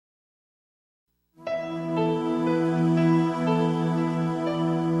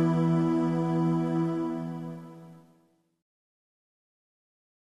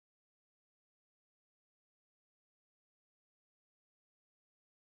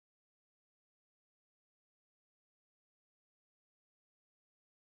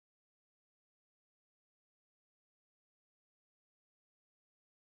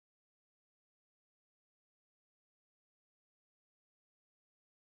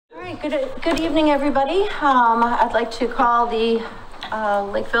right, good evening, everybody. I'd like to call the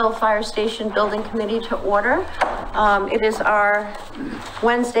Lakeville Fire Station Building Committee to order. It is our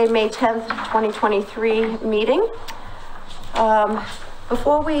Wednesday, May 10th, 2023 meeting.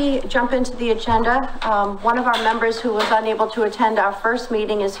 Before we jump into the agenda, one of our members who was unable to attend our first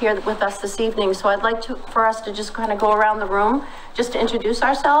meeting is here with us this evening. So I'd like for us to just kind of go around the room just to introduce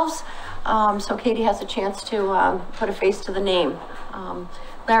ourselves. So Katie has a chance to put a face to the name.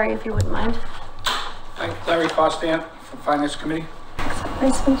 Larry, if you wouldn't mind. Hi, Larry Costant from Finance Committee.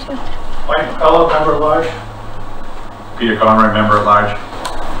 Nice to meet you. Mike Fellow, member at large. Peter Conroy, member at large.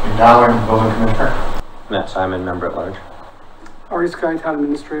 Ian Dowling, building commissioner. Matt Simon, member at large. Ari Sky, town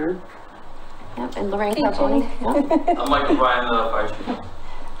administrator. Yep, and Lorraine Carboni. Yep. I'm Michael Bryan, the fire chief.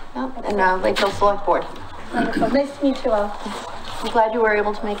 Yep, and Lakeville Select Board. Wonderful. Nice to meet you all. I'm glad you were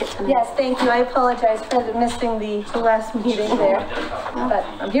able to make it tonight. Yes, thank you. I apologize for missing the last meeting there, but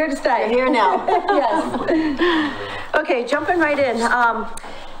I'm here to stay. You're here now. Yes. Okay, jumping right in.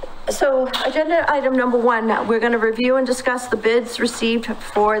 So agenda item number 1, we're going to review and discuss the bids received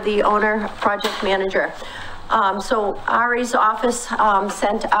for the owner project manager. So Ari's office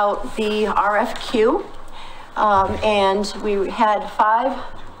sent out the RFQ, and we had 5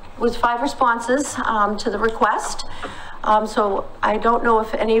 responses to the request. So I don't know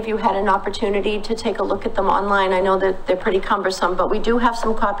if any of you had an opportunity to take a look at them online. I know that they're pretty cumbersome, but we do have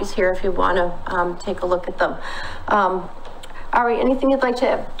some copies here if you want to take a look at them. Ari, anything you'd like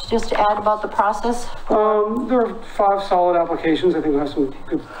to just add about the process? There are 5 solid applications. I think we have some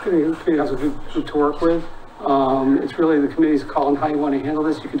good, committee has a good group to work with. It's really the committee's call on how you want to handle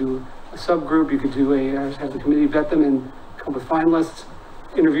this. You could do a subgroup, you could do have the committee vet them and come up with finalists.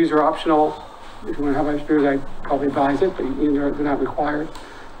 Interviews are optional. If you want to have interviews, I'd probably advise it, but they're not required.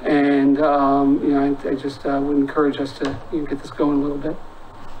 And, I just would encourage us to get this going a little bit.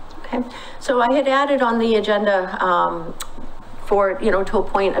 Okay, so I had added on the agenda for, to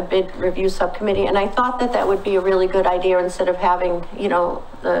appoint a bid review subcommittee. And I thought that that would be a really good idea instead of having,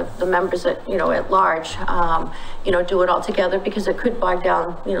 the members at, at large, do it all together, because it could bog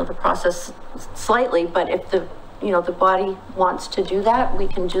down, the process slightly. But if the body wants to do that, we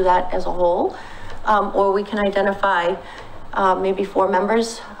can do that as a whole. Or we can identify maybe 4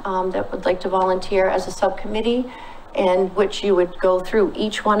 members that would like to volunteer as a subcommittee, and which you would go through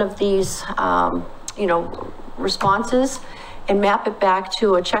each one of these, responses and map it back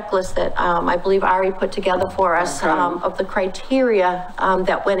to a checklist that I believe Ari put together for us of the criteria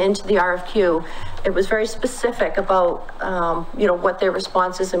that went into the RFQ. It was very specific about, what their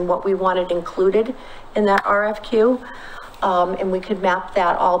response is and what we wanted included in that RFQ. And we could map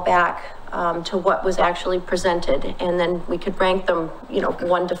that all back to what was actually presented. And then we could rank them,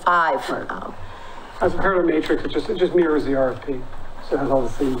 1 to 5. Right. As part of matrix, it just mirrors the RFP. So it has all the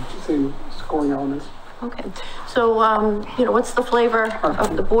same scoring elements. Okay. So, what's the flavor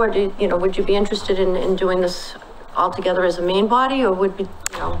of the board? Would you be interested in doing this all together as a main body, or would be,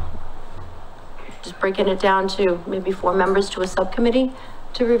 just breaking it down to maybe 4 members to a subcommittee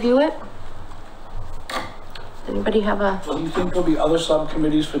to review it? Anybody have a... Well, do you think there'll be other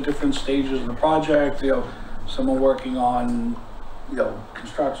subcommittees for different stages of the project? Someone working on,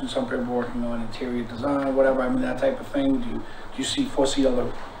 construction, some people working on interior design, whatever, that type of thing. Do you foresee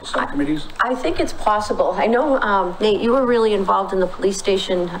other subcommittees? I think it's possible. I know, Nate, you were really involved in the police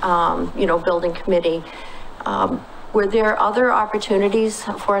station, building committee. Were there other opportunities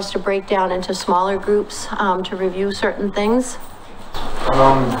for us to break down into smaller groups to review certain things?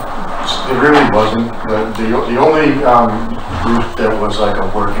 It really wasn't. The only group that was like a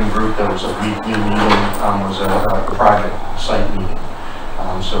working group that was a weekly meeting was a project site meeting.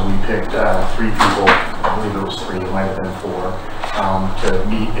 So we picked 3 people, I believe it was 3, it might have been 4, to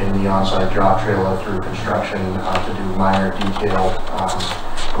meet in the on-site job trailer through construction to do minor detail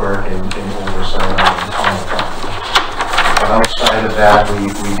work and oversight on the property. But outside of that, we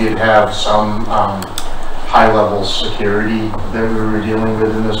did have some high-level security that we were dealing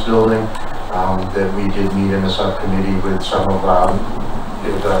with in this building, that we did meet in the subcommittee with some of the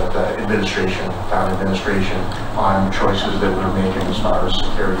administration, town administration, on choices that we were making as far as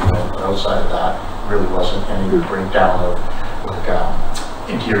security went. But outside of that, really wasn't any breakdown of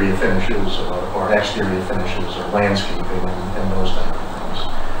interior finishes or exterior finishes or landscaping and those type of things.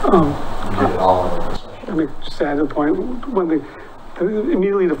 We did it all in one session. Let me just add to the point.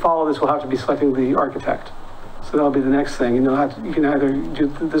 Immediately to follow this, we'll have to be selecting the architect. So that'll be the next thing. You can either do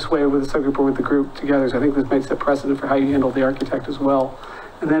it this way with the subgroup or with the group together. So I think this makes a precedent for how you handle the architect as well.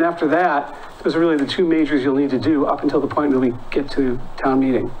 And then after that, those are really the 2 majors you'll need to do up until the point that we get to town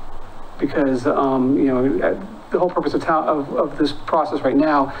meeting. Because, the whole purpose of this process right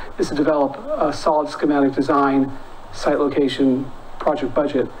now is to develop a solid schematic design, site location, project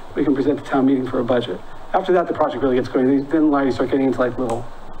budget. We can present to town meeting for a budget. After that, the project really gets going. Then you start getting into like little,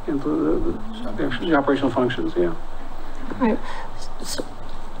 into the operational functions, yeah. All right, so,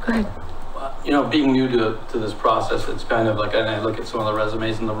 go ahead. You know, being new to this process, it's kind of like, and I look at some of the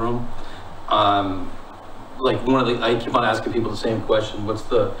resumes in the room, like I keep on asking people the same question: what's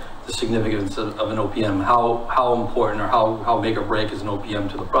the significance of an OPM? How important or how make or break is an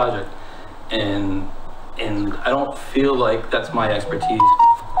OPM to the project? And I don't feel like that's my expertise,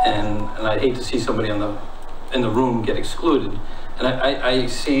 and I hate to see somebody in the room get excluded. And I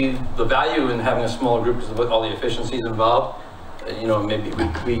see the value in having a smaller group because of all the efficiencies involved. You know, maybe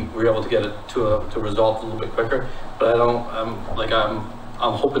we were able to get it to a result a little bit quicker. But I'm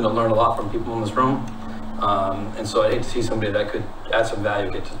hoping to learn a lot from people in this room. And so I hate to see somebody that could add some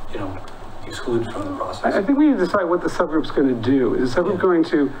value get to, you know, excluded from the process. I think we need to decide what the subgroup's going to do. Is the subgroup going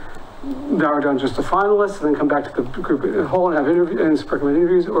to narrow down just the finalists and then come back to the group as a whole and have interviews and recommend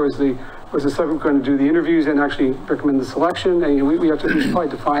interviews, or is the subgroup going to do the interviews and actually recommend the selection? And we have to probably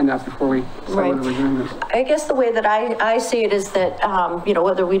define that before we decide whether we're doing this. I guess the way that I see it is that, you know,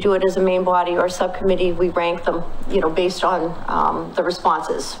 whether we do it as a main body or subcommittee, we rank them, you know, based on the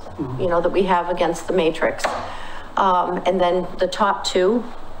responses, you know, that we have against the matrix. And then the top two,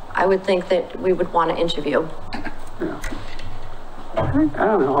 I would think that we would want to interview. Yeah. I don't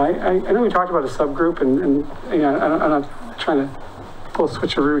know. I know we talked about a subgroup and you know, I'm not trying to pull a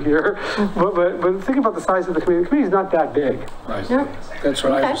switcheroo here, but think about the size of the committee. The committee is not that big. Right. Yeah. That's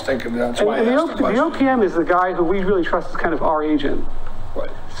what I was thinking. That's why I asked the question. The OPM is the guy who we really trust as kind of our agent.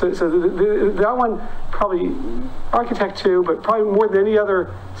 Right. So that one, probably architect too, but probably more than any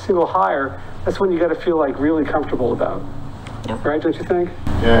other single hire, that's when you got to feel like really comfortable about. Yep. Right, don't you think?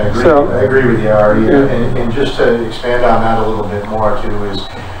 Yeah, I agree. So, I agree with you, Ari. Yeah. And just to expand on that a little bit more too is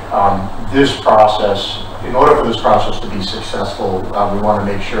this process, in order for this process to be successful, we want to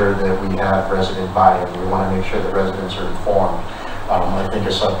make sure that we have resident buy-in. We want to make sure that residents are informed. I think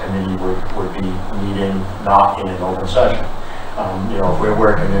a subcommittee would be meeting not in an open session. You know, if we're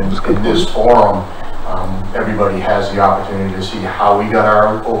working in this forum, everybody has the opportunity to see how we got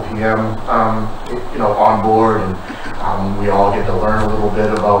our OPM, you know, on board, and we all get to learn a little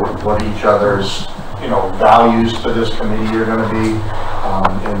bit about what each other's, you know, values for this committee are going to be,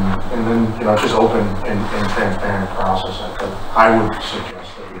 and then, you know, just open and transparent process. I would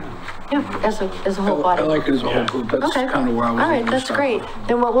suggest that we do. Yeah, as a whole body. I like it as a whole group. That's kind of where I was. All right, that's great.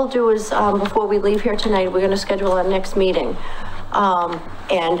 Then what we'll do is, before we leave here tonight, we're going to schedule our next meeting.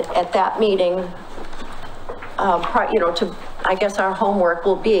 And at that meeting, you know, I guess our homework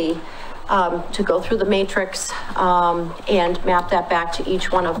will be to go through the matrix and map that back to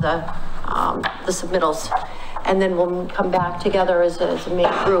each one of the submittals. And then we'll come back together as a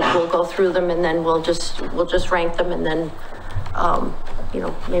main group. We'll go through them and then we'll just rank them, and then you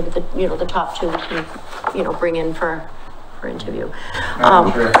know, maybe the top two we can, you know, bring in for interview.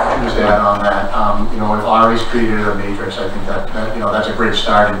 Madam Chair, if I can just add on that, you know, if Ari's created a matrix, I think that, you know, that's a great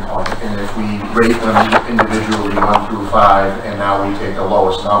starting point. And if we rate them individually 1 through 5, and now we take the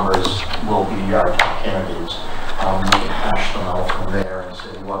lowest numbers, will be our top candidates. We can hash them out from there and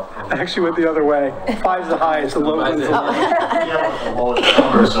say what. I actually went the other way. 5's the highest, the lowest is the lowest. Yeah, the lowest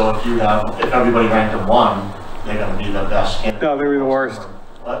number. So if everybody ranked them 1, they're going to be the best candidate. No, they were the worst.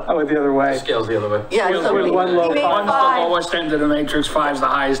 I went the other way. The scale's the other way. Yeah, so one low, 5. One's the lowest end of the matrix, 5's the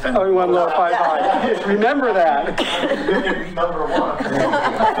highest end. Oh, 1 low, 5 high. Just remember that. If he's number 1,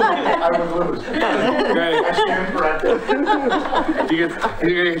 I would lose. Right. I stand corrected. You're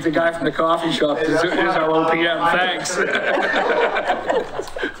gonna get the guy from the coffee shop. Here's our OPM. Thanks.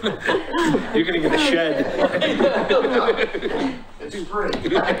 You're gonna get a shed. It's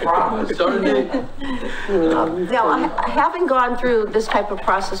free. I promise. Now, having gone through this type of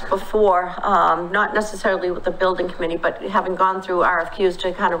process before, not necessarily with the building committee, but having gone through RFQs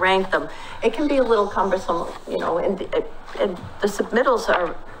to kind of rank them, it can be a little cumbersome, you know, and the submittals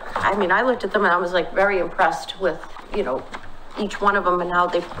are, I mean, I looked at them and I was like very impressed with, you know, each one of them and how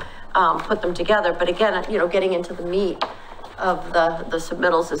they put them together. But again, you know, getting into the meat of the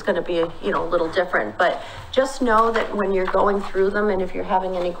submittals is going to be, you know, a little different. But just know that when you're going through them, and if you're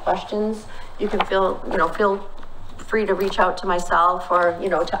having any questions, you can feel free to reach out to myself or, you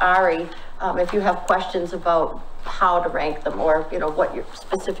know, to Ari, if you have questions about how to rank them, or, you know, what your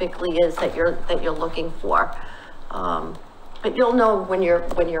specifically is that you're looking for. But you'll know when you're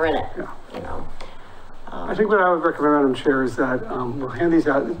in it, you know. I think what I would recommend, Madam Chair, is that we'll hand these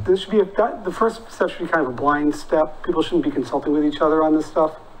out. This should be the first step should be kind of a blind step. People shouldn't be consulting with each other on this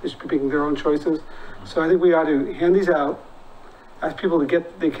stuff. They should be making their own choices. So I think we ought to hand these out, ask people to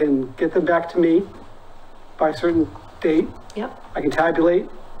they can get them back to me by a certain date. Yep. I can tabulate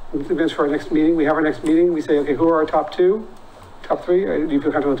in advance for our next meeting. We have our next meeting. We say, okay, who are our top 2, top 3? Do you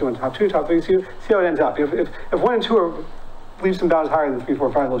feel comfortable doing top 2, top 3? See how it ends up. If 1 and 2 are leaves and bounds higher than 3,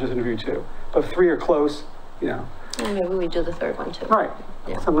 4, 5, we'll just interview 2. But if 3 are close, you know. And maybe we do the 3rd one too. Right.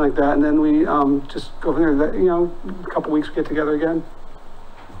 Yeah. Something like that. And then we just go from there. That, you know, a couple weeks we get together again.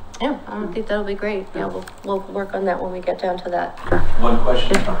 Yeah, I think that'll be great. Yeah, we'll work on that when we get down to that. One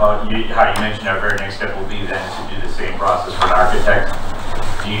question about how you mentioned our very next step will be then to do the same process for an architect.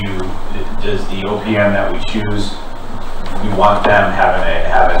 Does the OPM that we choose, we want them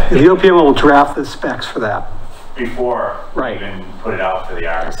having the OPM will draft the specs for that. Before right. we even put it out for the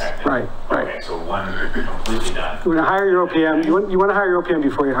architect? Right, right. Okay, so one completely done. You want to hire your OPM, you want to hire your OPM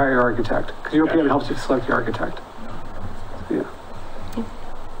before you hire your architect, because your OPM helps you select your architect. Yeah.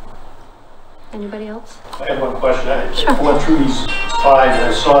 Anybody else? I have one question. I went through these slides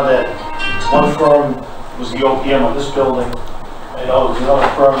and I saw that one firm was the OPM on this building. I know there's another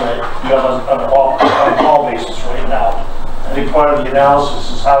firm that you have on a call basis right now. I think part of the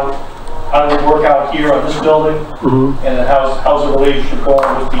analysis is how did it work out here on this building, and then how's the relationship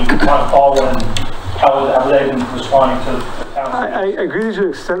going with the on call and how have they been responding to the town? I agree with you to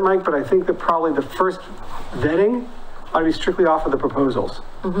an extent, Mike, but I think that probably the first vetting ought to be strictly off of the proposals.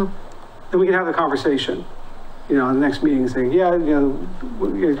 Then we can have the conversation, you know, in the next meeting, saying, yeah, you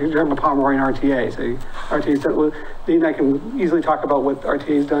know, you're talking about Pomeroy and RTA. Say, RTA's done, well, then I can easily talk about what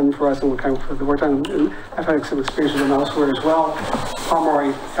RTA's done for us and what kind of work done. And I've had some experience with them elsewhere as well.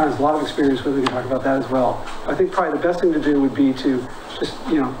 Pomeroy has a lot of experience with it. We can talk about that as well. I think probably the best thing to do would be to just,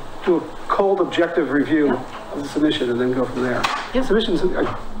 you know, do a cold objective review of the submission and then go from there. If submission's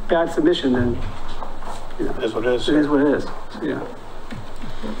a bad submission, then, you know, it is what it is. It is what it is. So, yeah.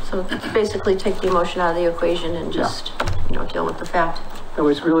 So basically take the emotion out of the equation and just, you know, deal with the fact. That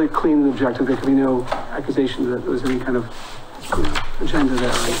way it's really clean and objective. There can be no accusation that there was any kind of, you know, agenda there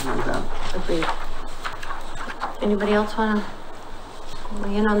or anything like that. Agreed. Anybody else want to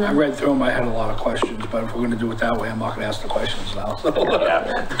weigh in on that? I read through them, I had a lot of questions, but if we're gonna do it that way, I'm not gonna ask the questions now. So.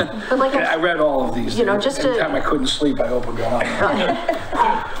 But like I read all of these. You know, just Every time I couldn't sleep, I opened one up.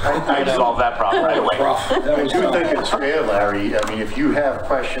 I solved that problem right away. I do think it's fair, Larry. I mean, if you have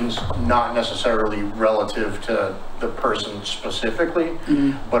questions not necessarily relative to the person specifically,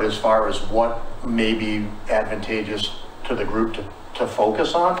 but as far as what may be advantageous to the group to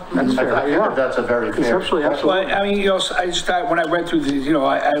focus on, I think that's a very fair. Conceptually, absolutely. Well, I mean, you know, when I read through these, you know,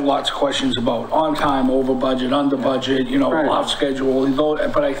 I had lots of questions about on time, over budget, under budget, you know, off schedule,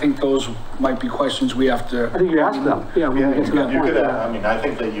 but I think those might be questions we have to. I think you ask them. Yeah, we get to that point. I mean, I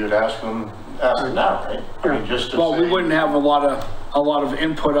think that you'd ask them now, right? I mean, just to well, we wouldn't have a lot of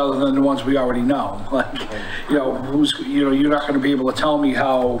input other than the ones we already know. Like, you know, you're not going to be able to tell me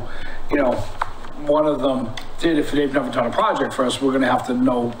how, you know, one of them did. If they've never done a project for us, we're going to have to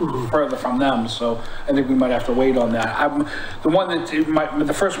know further from them. So I think we might have to wait on that.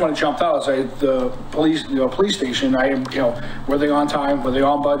 The first one that jumped out is the police, you know, police station. You know, were they on time? Were they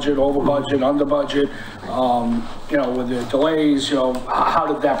on budget? Over budget? Under budget? You know, with the delays, you know, how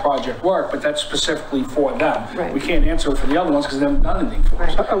did that project work? But that's specifically for them. Right. We can't answer for the other ones because they haven't done anything for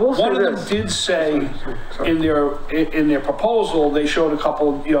us. I will say one of them did say in their proposal, they showed a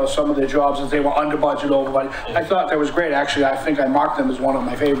couple, you know, some of their jobs that they were under budget, over budget. I thought that was great. Actually, I think I marked them as one of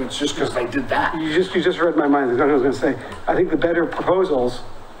my favorites just because they did that. You just read my mind. I was going to say, I think the better proposals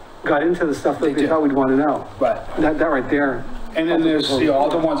got into the stuff that they thought we'd want to know. Right. That right there. And then there's, you know,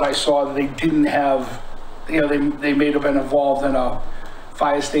 other ones I saw that they didn't have, you know, they may have been involved in a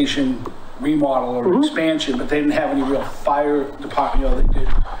fire station remodel or expansion, but they didn't have any real fire department. You know,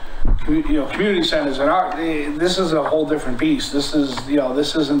 they did, you know, community centers and this is a whole different beast. This is, you know,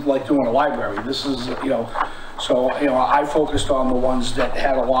 this isn't like doing a library. This is, you know, so, you know, I focused on the ones that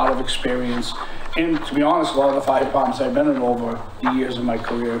had a lot of experience. And to be honest, a lot of the fire departments I've been in over the years of my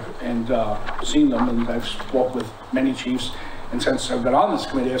career and seen them, and I've spoke with many chiefs. And since I've been on this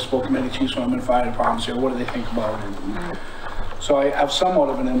committee, I've spoken to many chiefs when I'm in fire departments. You know, what do they think about it? So I have somewhat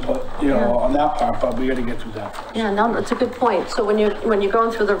of an input, you know, on that part, but we got to get through that first. Yeah, no, that's a good point. So when you're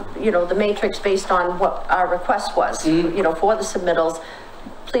going through the, you know, the matrix based on what our request was, you know, for the submittals,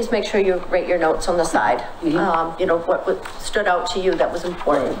 please make sure you write your notes on the side. You know, what stood out to you that was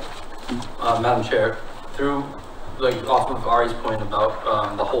important. Right. Madam Chair, through, like, off of Ari's point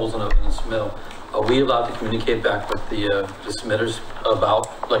about the holes in the submittal, are we allowed to communicate back with the submitters about,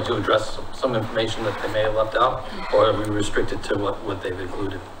 like, to address some information that they may have left out, or are we restricted to what they've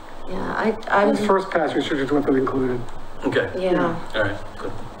included? Yeah, I'm first pass restricted to what they've included. Okay. Yeah. All right,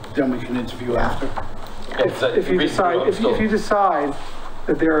 good. then we can interview after. If you decide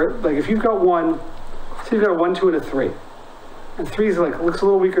that they're, like, if you've got one, say you've got a 1, 2, and a 3. And 3 is like, looks a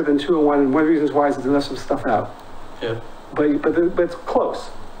little weaker than 2 and 1, and one of the reasons why is that they left some stuff out. Yeah. But it's close.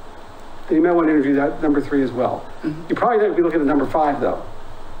 Then you might want to interview that number 3 as well. You're probably not going to be looking at number 5 though.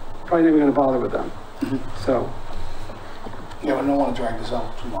 Probably not even going to bother with them. So. Yeah, we don't want to drag this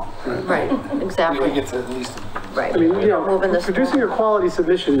out too long. Right, exactly. We get to at least. Right. I mean, you know, Moving this producing a quality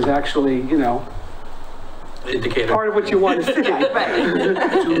submission is actually, you know, Indicator. part of what you want to see.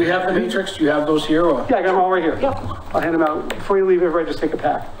 Right. Do we have the matrix? Do you have those here or? Yeah, I got them all right here. Yep. I'll hand them out. Before you leave, everybody just take a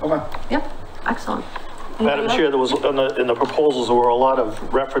pack. Okay. Yep, excellent. Madam Chair, there was, in the proposals, there were a lot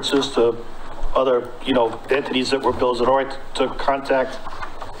of references to other, you know, entities that were bills. Is it all right to contact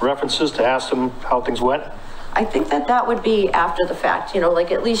references to ask them how things went? I think that would be after the fact, you know,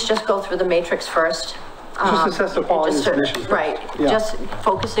 like at least just go through the matrix first. Just assess the quality of the Just submissions. Right, Yeah. just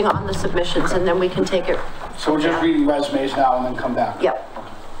focusing on the submissions and then we can take it. So we're just reading resumes now and then come back? Yep.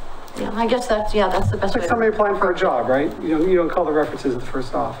 Yeah, I guess that's the best It's way. like somebody applying for a job, right? You don't call the references at the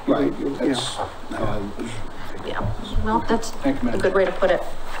first off. Right. That's, Yeah, well, that's Thank you, a Madam good way to put it.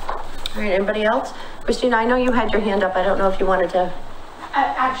 All right, anybody else? Christina, I know you had your hand up. I don't know if you wanted to.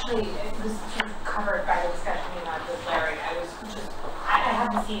 Actually, it was sort of covered by the discussion we had with Larry. I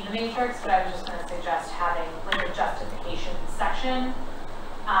haven't seen the matrix, but I was just going to suggest having like a justification section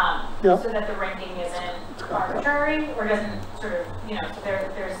so that the ranking isn't arbitrary or doesn't sort of, you know, so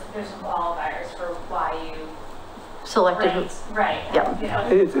there's some qualifiers for why you Selected. Right. Yep. You know,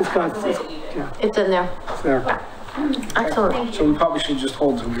 it's got, the way that you did. yeah, It's in there. it's there. Excellent. So we probably should just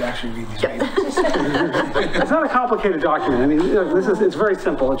hold till we actually read these papers. It's not a complicated document. I mean, you know, it's very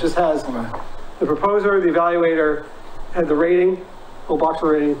simple. It just has the proposer, the evaluator, had the rating, whole box of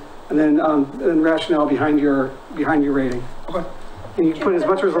rating, and then rationale behind your rating. Okay. And you can put as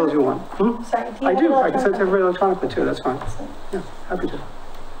much or as little as you want. I do. I can send it to everybody electronically too. That's fine. Yeah, happy to.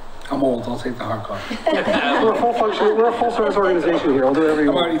 I'm old, I'll take the hard copy. We're a full service organization here. I'll do whatever you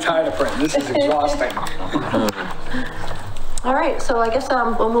I'm want. already tired of printing, this is exhausting. All right, so I guess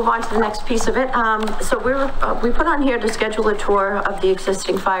we'll move on to the next piece of it. So we put on here to schedule a tour of the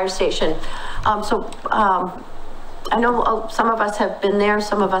existing fire station. I know some of us have been there,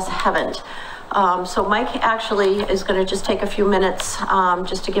 some of us haven't. So Mike actually is going to just take a few minutes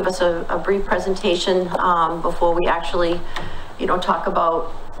just to give us a brief presentation before we actually, you know, talk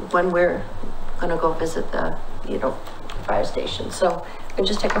about when we're going to go visit the, you know, fire station. So we'll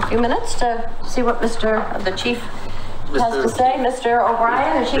just take a few minutes to see what the chief has to say. Mr.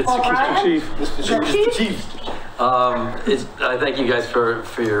 O'Brien, Chief O'Brien. Mr. Chief. I thank you guys for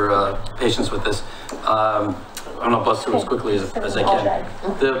your patience with this. I'm gonna bust through as quickly as I can.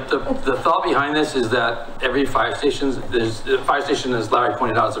 The thought behind this is that every fire station, the fire station, as Larry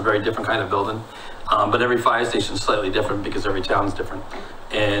pointed out, is a very different kind of building. But every fire station is slightly different because every town's different.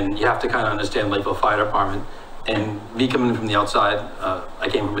 And you have to kind of understand Lakeville Fire Department. And me coming from the outside, I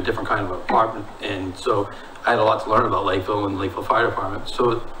came from a different kind of apartment. And so I had a lot to learn about Lakeville and Lakeville Fire Department.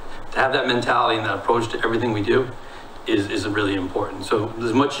 So to have that mentality and that approach to everything we do is really important. So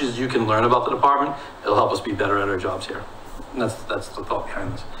as much as you can learn about the department, it'll help us be better at our jobs here. And that's the thought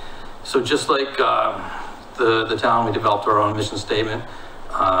behind this. So just like the town, we developed our own mission statement.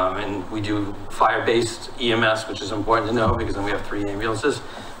 And we do fire-based EMS, which is important to know because then we have 3 ambulances.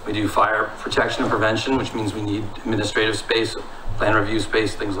 We do fire protection and prevention, which means we need administrative space, plan review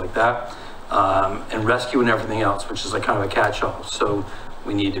space, things like that. And rescue and everything else, which is like kind of a catch-all. So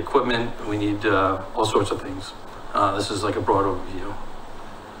we need equipment, we need all sorts of things. This is like a broad overview.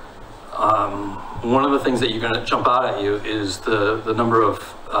 One of the things that you're going to jump out at you is the number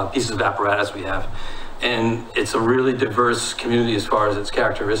of pieces of apparatus we have. And it's a really diverse community as far as its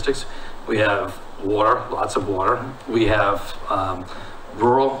characteristics. We have water, lots of water. We have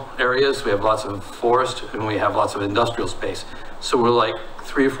rural areas, we have lots of forest, and we have lots of industrial space. So we're like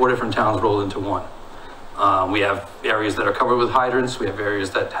 3 or 4 different towns rolled into one. We have areas that are covered with hydrants. We have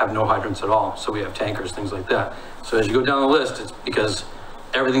areas that have no hydrants at all. So we have tankers, things like that. So as you go down the list, it's because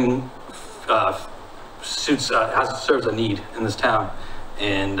everything serves a need in this town.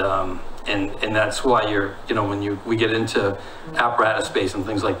 And that's why when we get into apparatus space and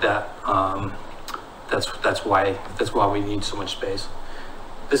things like that, that's why we need so much space.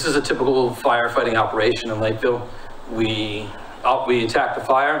 This is a typical firefighting operation in Lakeville. We attack the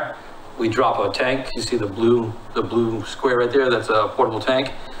fire. We drop a tank. You see the blue square right there? That's a portable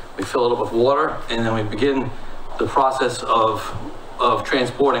tank. We fill it up with water, and then we begin the process of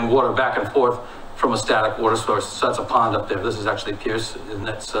transporting water back and forth from a static water source. So that's a pond up there. This is actually Pierce, and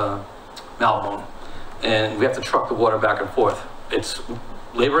that's Malbone. And we have to truck the water back and forth. It's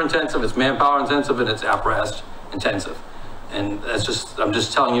labor intensive, it's manpower intensive, and it's apparatus intensive. And that's just, I'm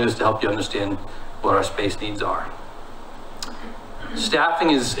just telling you this to help you understand what our space needs are.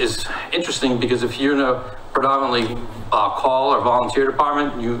 Staffing is interesting because if you're in a predominantly call or volunteer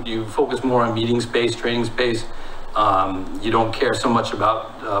department, you focus more on meeting space, training space. You don't care so much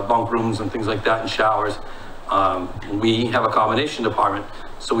about bunk rooms and things like that and showers. We have a combination department,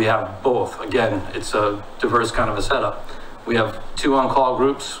 so we have both. Again, it's a diverse kind of a setup. We have 2 on-call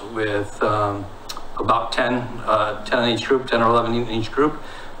groups with about 10 in each group, 10 or 11 in each group.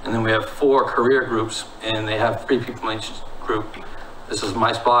 And then we have 4 career groups, and they have 3 people in each group. This is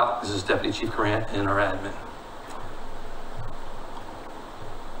my spot, this is Deputy Chief Grant, and our admin.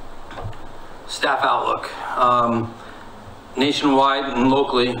 Staff outlook. Nationwide and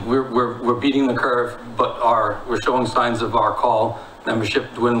locally, we're beating the curve, but we're showing signs of our call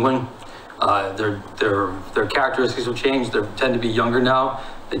membership dwindling. Their characteristics have changed. They tend to be younger now.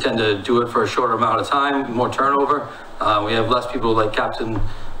 They tend to do it for a shorter amount of time, more turnover. We have less people like Captain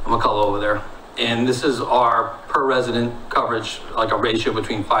McCullough over there. And this is our per resident coverage, like a ratio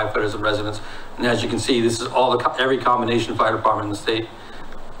between firefighters and residents. And as you can see, this is every combination fire department in the state,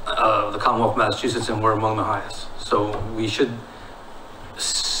 the Commonwealth of Massachusetts, and we're among the highest. So we should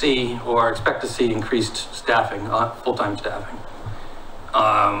see or expect to see increased staffing, full-time staffing.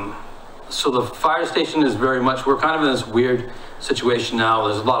 So the fire station is very much, we're kind of in this weird situation now.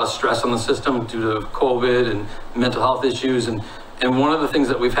 There's a lot of stress on the system due to COVID and mental health issues. And one of the things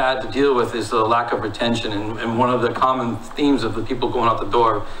that we've had to deal with is the lack of retention. And one of the common themes of the people going out the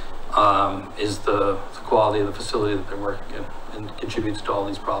door is the quality of the facility that they're working in, and contributes to all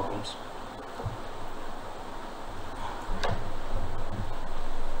these problems.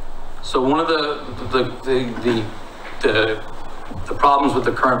 So one of the problems with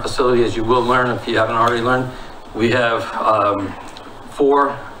the current facility, as you will learn if you haven't already learned, we have 5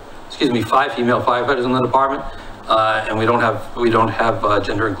 female firefighters in the department, and we don't have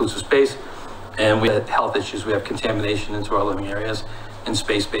gender inclusive space, and we have health issues. We have contamination into our living areas and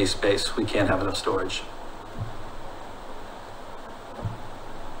space-based space. We can't have enough storage.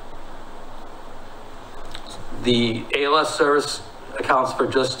 The ALS service accounts for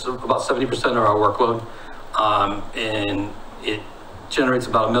just about 70% of our workload, and it generates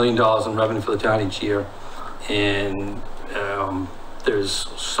about $1 million in revenue for the town each year. And there's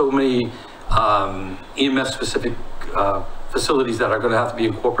so many EMS specific facilities that are going to have to be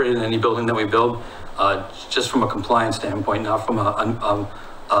incorporated in any building that we build, just from a compliance standpoint, not from a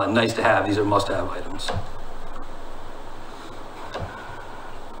nice to have. These are must have items.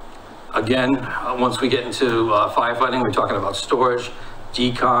 Again, once we get into firefighting, we're talking about storage,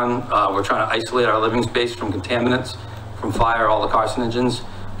 decon. We're trying to isolate our living space from contaminants, from fire, all the carcinogens.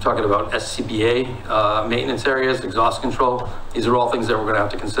 We're talking about SCBA maintenance areas, exhaust control. These are all things that we're going to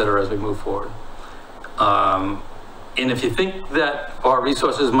have to consider as we move forward. And if you think that our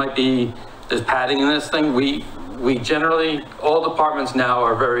resources might be, there's padding in this thing, we generally, all departments now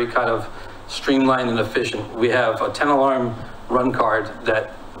are very kind of streamlined and efficient. We have a 10-alarm run card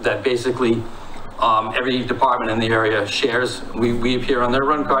that basically every department in the area shares. We appear on their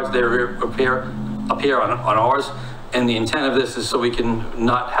run cards, they appear on ours. And the intent of this is so we can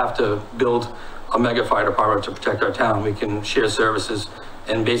not have to build a mega fire department to protect our town. We can share services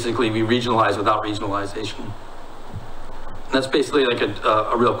and basically we regionalize without regionalization. And that's basically like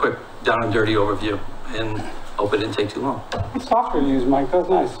a real quick down and dirty overview, and hope it didn't take too long. What software do you use, Mike? That's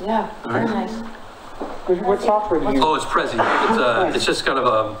nice. Yeah, very nice. What software do you use? Oh, it's Prezi. It's just kind of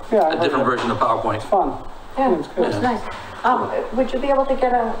a different version of PowerPoint. It's fun. Yeah, it's good. it's nice. Would you be able to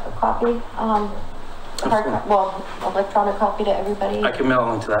get a copy, electronic copy to everybody? I can mail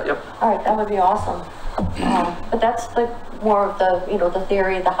a link to that, yep. All right, that would be awesome. But that's like more of the, the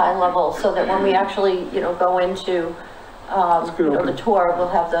theory, the high level, so that when we actually, go into, the tour, we'll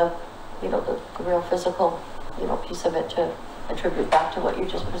have the, the real physical, piece of it to attribute back to what you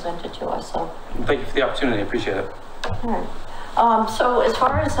just presented to us, so. Thank you for the opportunity, I appreciate it. All right. So as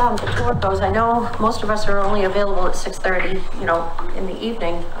far as the tour goes, I know most of us are only available at 6:30, in the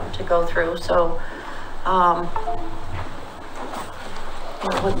evening to go through, so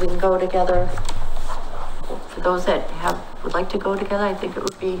we can go together. For those that would like to go together, I think it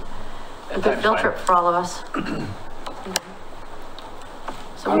would be a good field trip for all of us.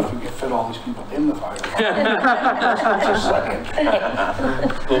 So I don't know if we can fit all these people in the fire department. Just a second.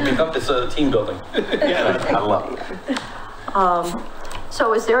 It's a team building. Yeah, I love it.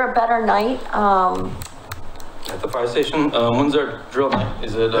 So is there a better night? At the fire station, when's our drill night?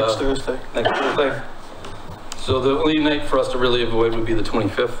 Is it next Thursday? Next Thursday. So the only night for us to really avoid would be the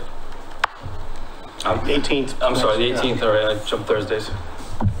 25th. 18th. I'm sorry, the 18th. All right, I jumped Thursdays.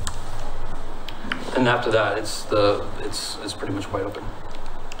 And after that, it's pretty much wide open.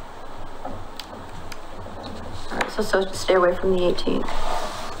 All right, so stay away from the 18th.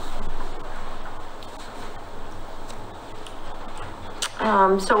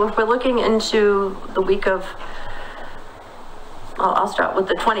 So if we're looking into the week of, I'll start with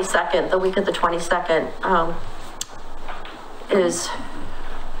the 22nd, the week of the 22nd,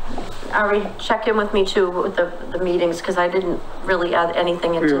 Ari, check in with me too with the meetings, because I didn't really add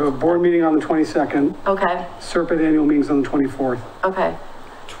anything into. We have a board meeting on the 22nd. Okay. Serpent annual meetings on the 24th. Okay.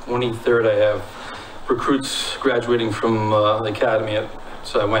 23rd, I have recruits graduating from the academy,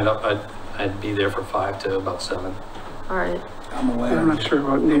 so I went up, I'd be there for 5 to about 7. All right. I'm away. I'm not sure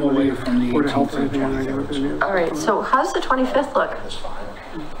about I'm away from the Board of Health 18th or to the anything. 23rd. All right, so how's the 25th look?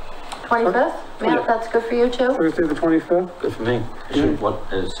 25th? Matt, that's good for you too? Thursday the 25th? Good for me. What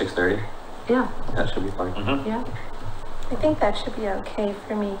is 6:30? Yeah. That should be fine. Yeah. I think that should be okay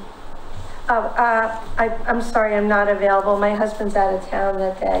for me. I'm sorry, I'm not available. My husband's out of town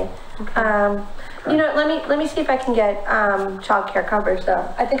that day. Okay. You know, let me see if I can get childcare coverage though.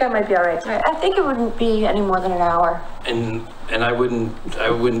 I think I might be all right. All right, I think it wouldn't be any more than an hour. And I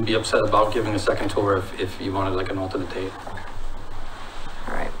wouldn't be upset about giving a second tour if you wanted like an alternate date.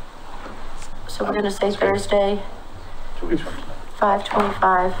 All right. So we're gonna say Thursday,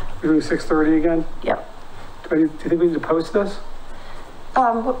 5:25. We're doing 6:30 again? Yep. Do you think we need to post this?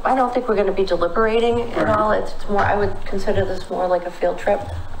 I don't think we're gonna be deliberating at all. It's more, I would consider this more like a field trip.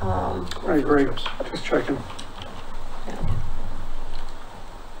 All right, great. Just checking.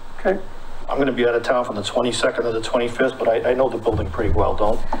 Okay. I'm gonna be out of town from the 22nd to the 25th, but I know the building pretty well,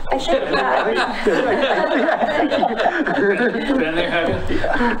 don't? I think Been there, have you?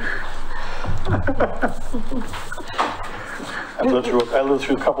 I lived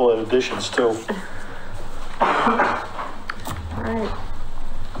through a couple of additions too. all right.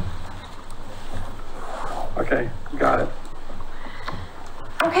 Okay, got it.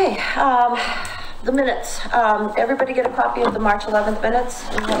 Okay, the minutes. Everybody get a copy of the March 11th minutes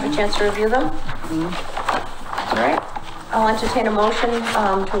and have a chance to review them? All right, I'll entertain a motion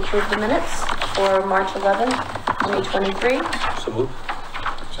to approve the minutes for March 11th, 2023. So move.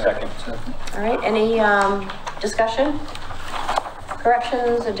 Second. All right, any discussion?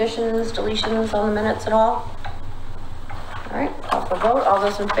 Corrections, additions, deletions on the minutes at all? All right, call for vote. All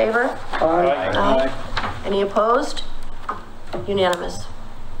those in favor? Aye. Any opposed? Unanimous.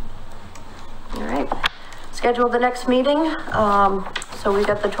 All right, schedule the next meeting. So we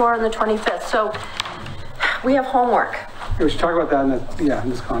got the tour on the 25th. So we have homework. We should talk about that in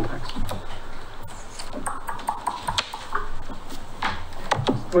this context.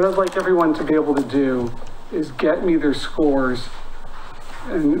 What I'd like everyone to be able to do is get me their scores,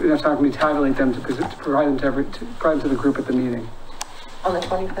 and that's not going to tabulate them to provide them to the group at the meeting. On the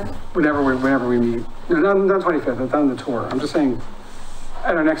 25th? Whenever we meet. No, not 25th, that's on the tour. I'm just saying,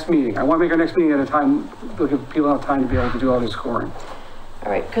 at our next meeting. I want to make our next meeting at a time, look if people have time to be able to do all their scoring.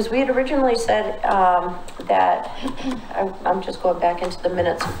 All right, because we had originally said that, I'm just going back into the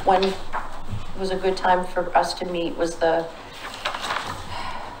minutes, when was a good time for us to meet was the...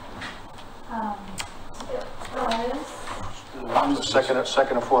 Second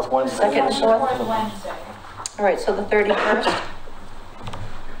and fourth Wednesday. Second and fourth? Wednesday. All right, so the 31st?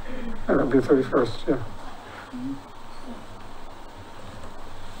 That'll be the 31st, yeah.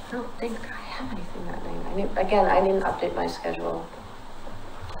 I don't think I have anything that night. I didn't update my schedule.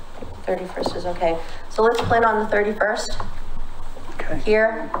 I think the 31st is okay. So let's plan on the 31st. Okay.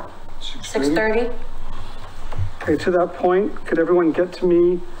 Here, 6:30. Okay, to that point, could everyone get to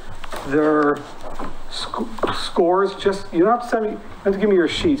me their scores? Just, you don't have to send me, you don't have to give me your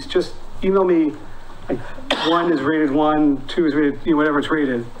sheets, just email me, like 1 is rated 1, 2 is rated, whatever it's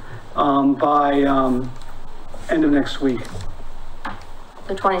rated, by end of next week.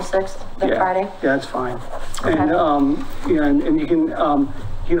 The 26th, the Friday? Yeah, that's fine. Okay. And, and you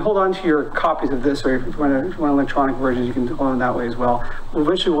can hold on to your copies of this, or if you want an electronic version, you can hold on that way as well.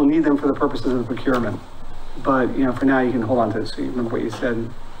 Eventually we'll need them for the purposes of procurement. But, for now you can hold on to it so you remember what you said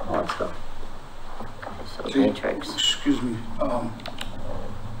and all that stuff. So matrix. Excuse me.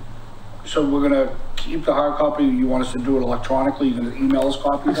 So we're gonna keep the hard copy. You want us to do it electronically? You're gonna email us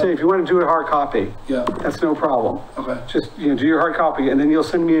copies? I'm saying if you want to do a hard copy, Yeah. that's no problem. Okay. Just, do your hard copy and then you'll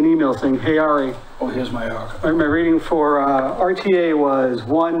send me an email saying, hey, Ari, Oh, here's my hard. my rating for RTA was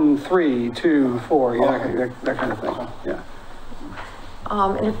 1, 3, 2, 4, that kind of thing, yeah.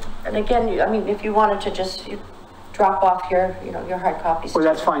 And again, if you wanted to just drop off your hard copies. Well,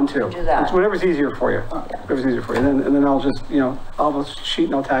 that's fine too. Do that. It's whatever's easier for you. Whatever's easier for you. And then I'll just, I'll have a sheet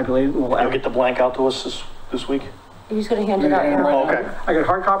and I'll tabulate it and we'll You'll get the blank out to us this week? He's gonna hand it out. Yeah, now. Okay. I got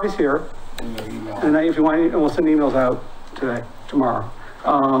hard copies here. And your email. And if you want, we'll send emails out today, tomorrow.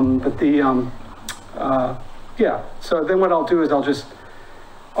 Yeah, so then what I'll do is I'll just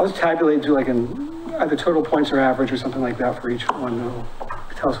tabulate, do like either total points or average or something like that for each one. It'll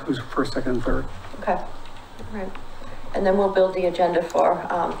tell us who's first, second, and third. Okay, all right. And then we'll build the agenda for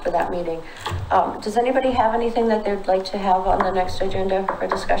that meeting. Does anybody have anything that they'd like to have on the next agenda for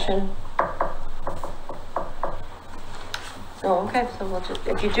discussion? No, okay, so we'll just,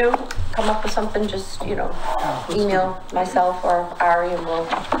 if you do come up with something, just, you know, email myself or Ari and or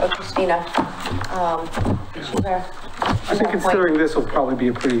Christina. She's our. I think considering this will probably be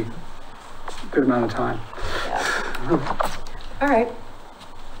a pretty good amount of time. Yeah. All right.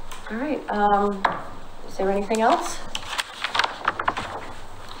 All right. Is there anything else?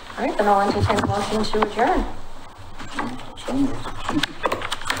 All right, then I'll entertain a motion to adjourn.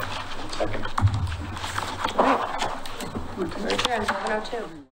 Second. All right. We're adjourned,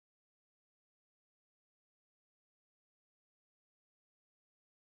 7:02.